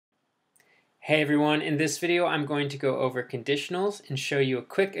Hey everyone, in this video I'm going to go over conditionals and show you a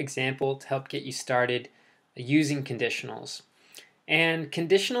quick example to help get you started using conditionals. And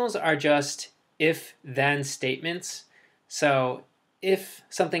conditionals are just if-then statements. So if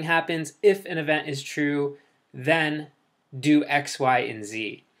something happens, if an event is true, then do X, Y, and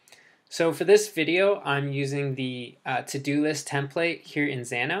Z. So for this video I'm using the to-do list template here in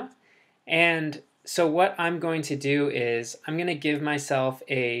Xano. And so what I'm going to do is I'm going to give myself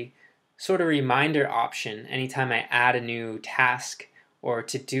a sort of reminder option anytime I add a new task or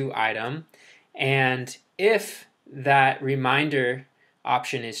to-do item. And if that reminder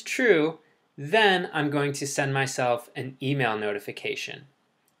option is true, then I'm going to send myself an email notification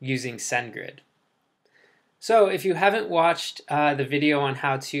using SendGrid. So if you haven't watched the video on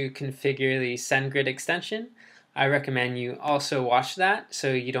how to configure the SendGrid extension, I recommend you also watch that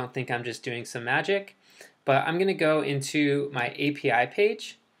so you don't think I'm just doing some magic. But I'm going to go into my API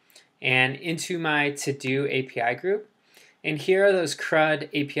page and into my to-do API group. And here are those CRUD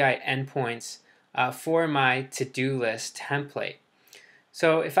API endpoints for my to-do list template.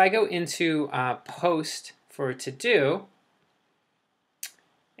 So if I go into post for to-do,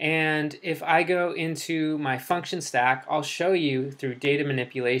 and if I go into my function stack, I'll show you through data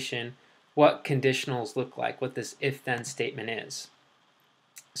manipulation what conditionals look like, what this if-then statement is.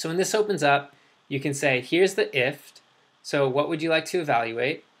 So when this opens up, you can say, here's the if, so what would you like to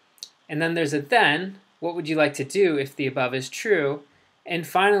evaluate? And then there's a then, what would you like to do if the above is true? And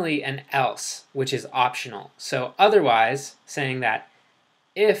finally an else, which is optional. So otherwise, saying that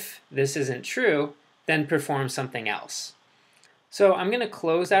if this isn't true, then perform something else. So I'm going to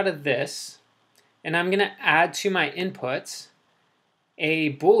close out of this, and I'm going to add to my inputs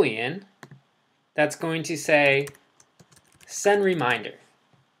a Boolean that's going to say send reminder,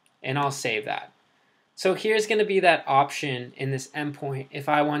 and I'll save that. So here's going to be that option in this endpoint if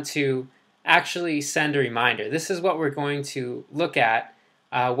I want to actually send a reminder. This is what we're going to look at,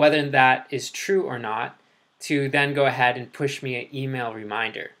 whether that is true or not, to then go ahead and push me an email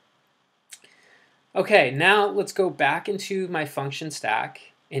reminder. Okay, now let's go back into my function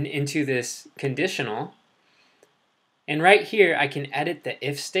stack and into this conditional. And right here I can edit the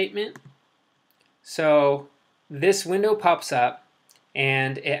if statement. So this window pops up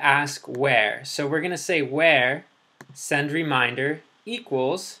and it asks where. So we're going to say where send reminder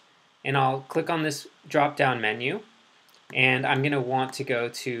equals, and I'll click on this drop down menu, and I'm going to want to go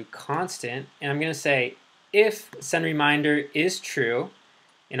to constant, and I'm going to say if send reminder is true,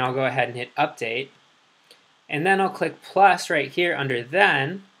 and I'll go ahead and hit update, and then I'll click plus right here under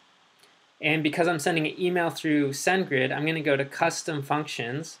then, and because I'm sending an email through SendGrid, I'm going to go to custom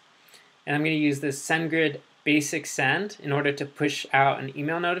functions, and I'm going to use this SendGrid basic send in order to push out an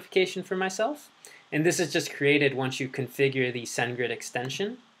email notification for myself. And this is just created once you configure the SendGrid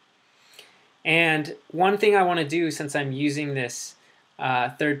extension. And one thing I want to do, since I'm using this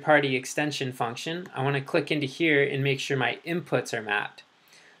third-party extension function, I want to click into here and make sure my inputs are mapped.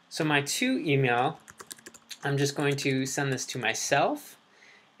 So my to email, I'm just going to send this to myself,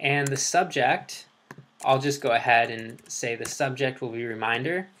 and the subject, I'll just go ahead and say the subject will be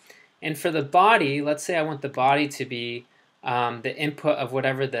reminder. And for the body, let's say I want the body to be the input of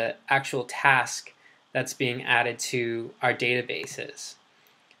whatever the actual task that's being added to our database is.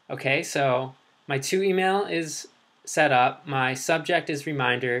 Okay, so my to email is set up, my subject is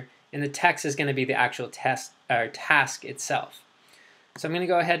reminder, and the text is going to be the actual task itself. So I'm going to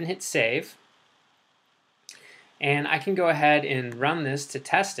go ahead and hit save. And I can go ahead and run this to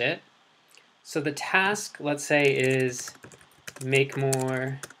test it. So the task, let's say, is make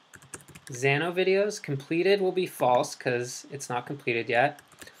more Xano videos. Completed will be false because it's not completed yet.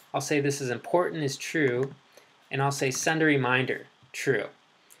 I'll say this is important is true, and I'll say send a reminder, true.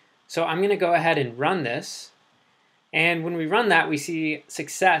 So I'm going to go ahead and run this, and when we run that we see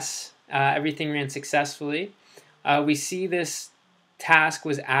success. Everything ran successfully. We see this task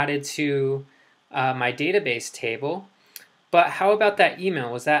was added to my database table, but how about that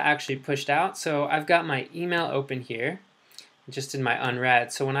email? Was that actually pushed out? So I've got my email open here, just in my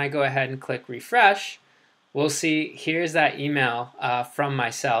unread. So when I go ahead and click refresh, we'll see here's that email from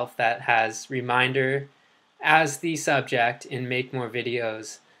myself that has reminder as the subject and make more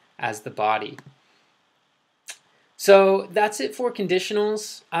videos as the body. So that's it for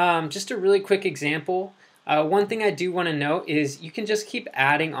conditionals. Just a really quick example. One thing I do want to note is you can just keep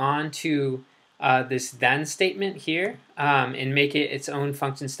adding on to this then statement here and make it its own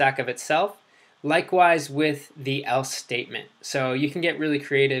function stack of itself. Likewise with the else statement. So you can get really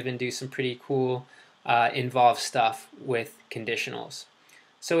creative and do some pretty cool involved stuff with conditionals.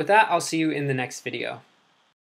 So with that, I'll see you in the next video.